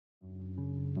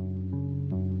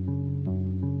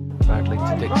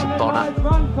Dixon Bonner.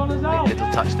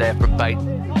 Little touch there from Bain.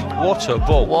 What a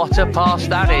ball. What a pass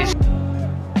that is.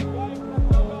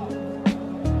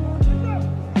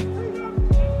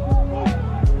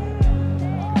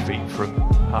 Feet from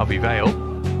Harvey Vale.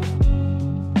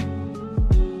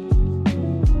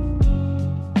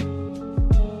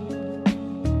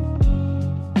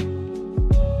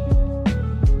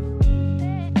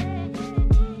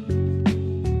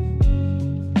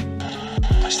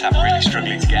 West Ham really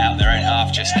struggling to get out their own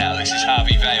half just now. This is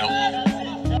Harvey Vale.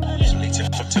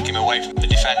 Took him away from the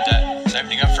defender. It's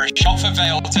opening up for a shot for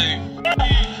Vale too.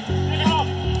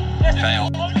 Vale.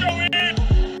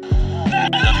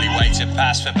 Lovely weighted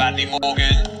pass for Badley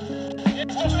Morgan.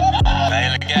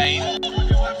 Vale again.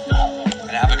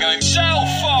 And have a go himself.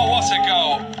 Oh, what a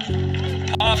goal.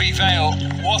 Harvey Vale,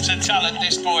 what a talent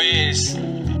this boy is.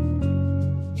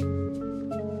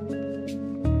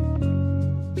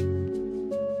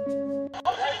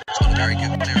 Very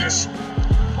good clearance.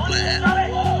 Blair.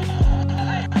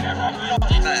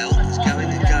 Vale is going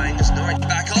and going. It's Norwich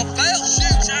back off. Vale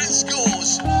shoots and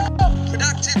scores.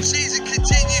 Productive season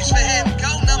continues for him.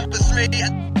 Goal number 3.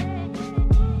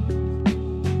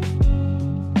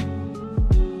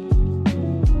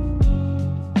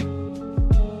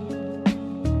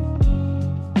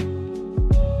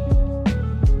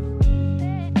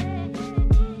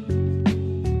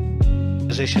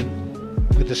 Position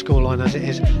with the scoreline as it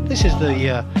is. This is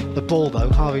the ball though.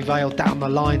 Harvey Vale down the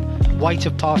line. Weight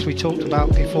of pass we talked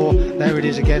about before. There it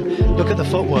is again. Look at the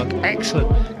footwork.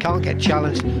 Excellent. Can't get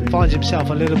challenged. Finds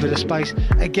himself a little bit of space.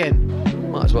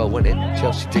 Again. Might as well win it.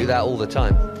 Chelsea do that all the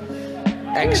time.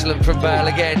 Excellent from Vale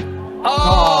again.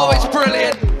 Oh, it's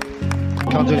brilliant.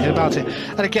 Can't do anything about it.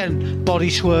 And again, body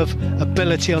swerve,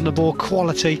 ability on the ball,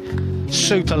 quality,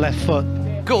 super left foot.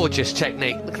 Gorgeous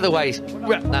technique. Look at the way he's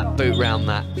wrapped that boot round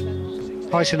that.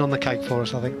 Icing on the cake for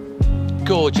us, I think.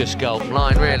 Gorgeous goal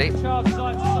line, really.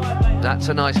 That's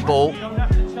a nice ball.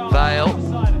 Vale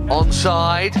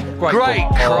onside. Great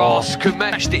cross.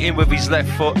 Smashed it in with his left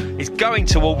foot. He's going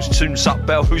towards Toon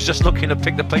Bell, who's just looking to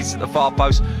pick the piece at the far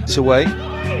post. It's away.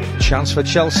 Chance for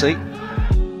Chelsea.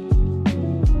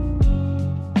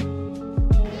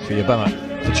 Fiabella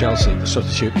for Chelsea, the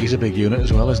substitute. He's a big unit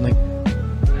as well, isn't he?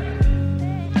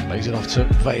 Lays it off to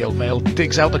Vale. Vale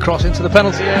digs out the cross into the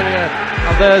penalty area,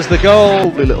 and there's the goal.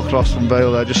 Lovely little cross from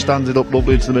Vale there, just standing up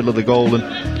lovely into the middle of the goal, and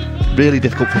really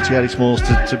difficult for Thierry Smalls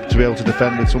to be able to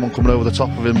defend with someone coming over the top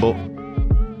of him. But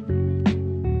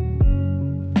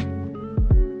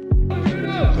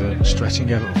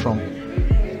stretching Everton from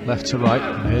left to right,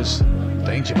 and here's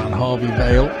danger man Harvey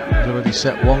Vale. He's already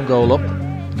set one goal up,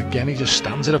 and again he just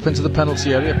stands it up into the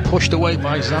penalty area, pushed away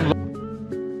by Zan.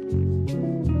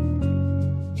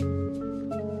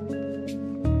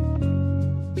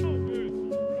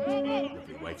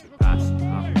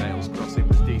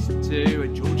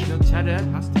 Header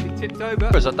has to be tipped over.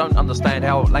 I don't understand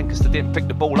how Lancaster didn't pick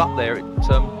the ball up there.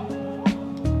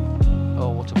 Oh,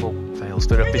 what a ball. Vale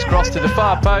stood up his cross to the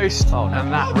far post. Oh, no.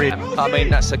 And that really, I mean,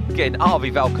 that's again, Harvey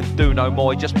Vale can do no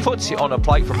more. He just puts it on a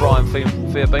plate for Brian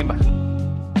Fairbeam.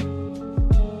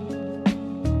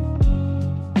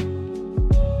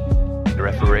 The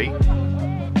referee.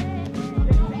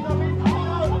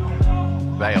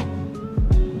 Vale.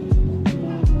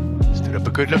 Stood up a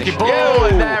good looking ball,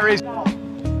 and there is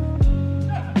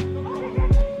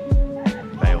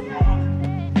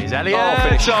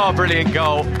Elliott. Oh, brilliant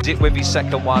goal. It with his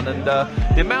second one, and the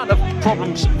amount of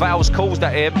problems Vale's caused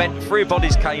that here meant 3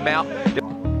 bodies came out.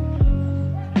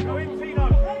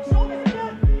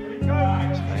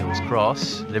 Vale's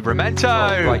cross. Livramento.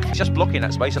 Oh, right. He's just blocking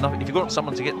that space, and if you've got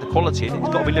someone to get the quality in, it's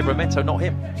got to be Livramento, not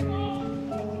him.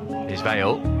 Here's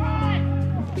Vale.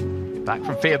 Back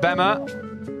from Fiabella.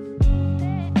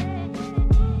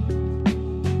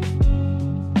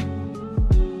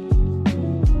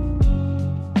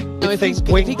 If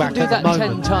he can do that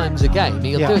 10 times a game,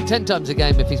 he'll do it 10 times a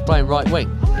game if he's playing right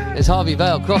wing. As Harvey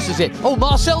Vale crosses it. Oh,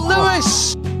 Marcel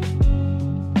Lewis!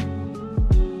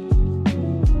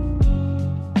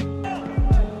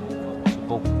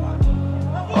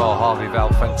 Oh, Harvey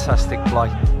Vale, fantastic play.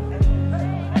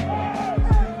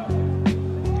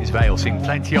 His Vale seen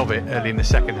plenty of it early in the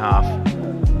second half.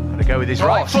 Gonna go with his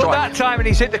right foot that time, and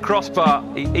he's hit the crossbar.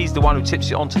 He's the one who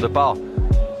tips it onto the bar.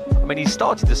 I mean, he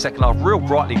started the second half real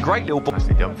brightly. Great little ball.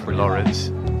 Nicely done for Lawrence.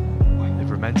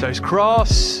 Livramento's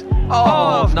cross.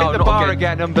 Oh, no, hit the bar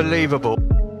again. Unbelievable.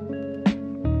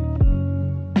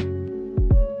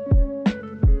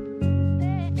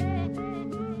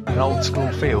 An old school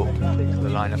feel for the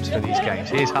lineups for these games.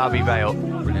 Here's Harvey Vale.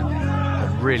 Brilliant.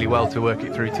 Done really well to work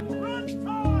it through to.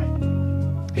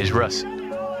 Here's Russ.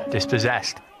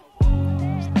 Dispossessed.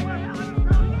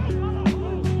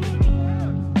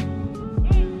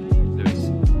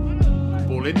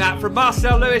 Ball in that from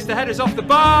Marcel Lewis. The header's off the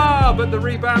bar, but the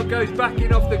rebound goes back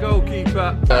in off the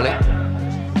goalkeeper. Early.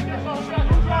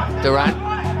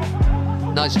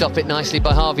 Durant. Nice stop it nicely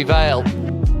by Harvey Vale.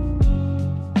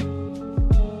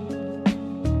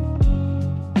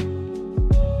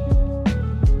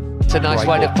 It's a nice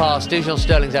way to pass. Dujon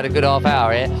Sterling's had a good half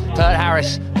hour here. Pert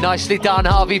Harris, nicely done.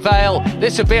 Harvey Vale.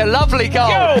 This would be a lovely goal.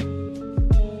 Go!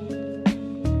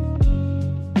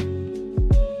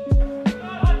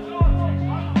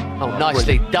 Oh,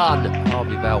 nicely done.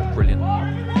 Harvey Vale, brilliant.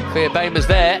 Fearbaimer's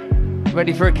there.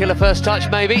 Ready for a killer first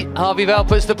touch, maybe. Harvey Vale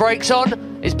puts the brakes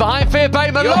on. It's behind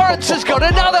Fearbaimer. Lawrence has got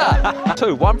another.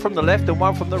 Two, one from the left and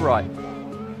one from the right.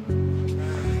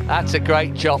 That's a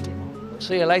great job.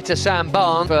 See you later, Sam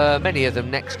Barnes. For many of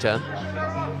them next term,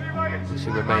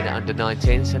 who remain at under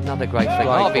 19. It's another great thing.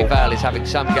 Harvey Vale is having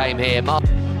some game here.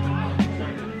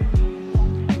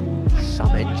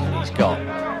 Some engine he's got.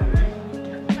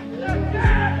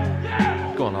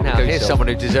 Go on, now here's someone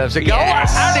who deserves a goal,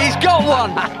 and he's got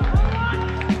one.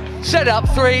 Set up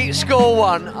 3, score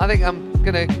 1. I think I'm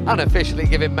going to unofficially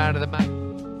give him man of the match.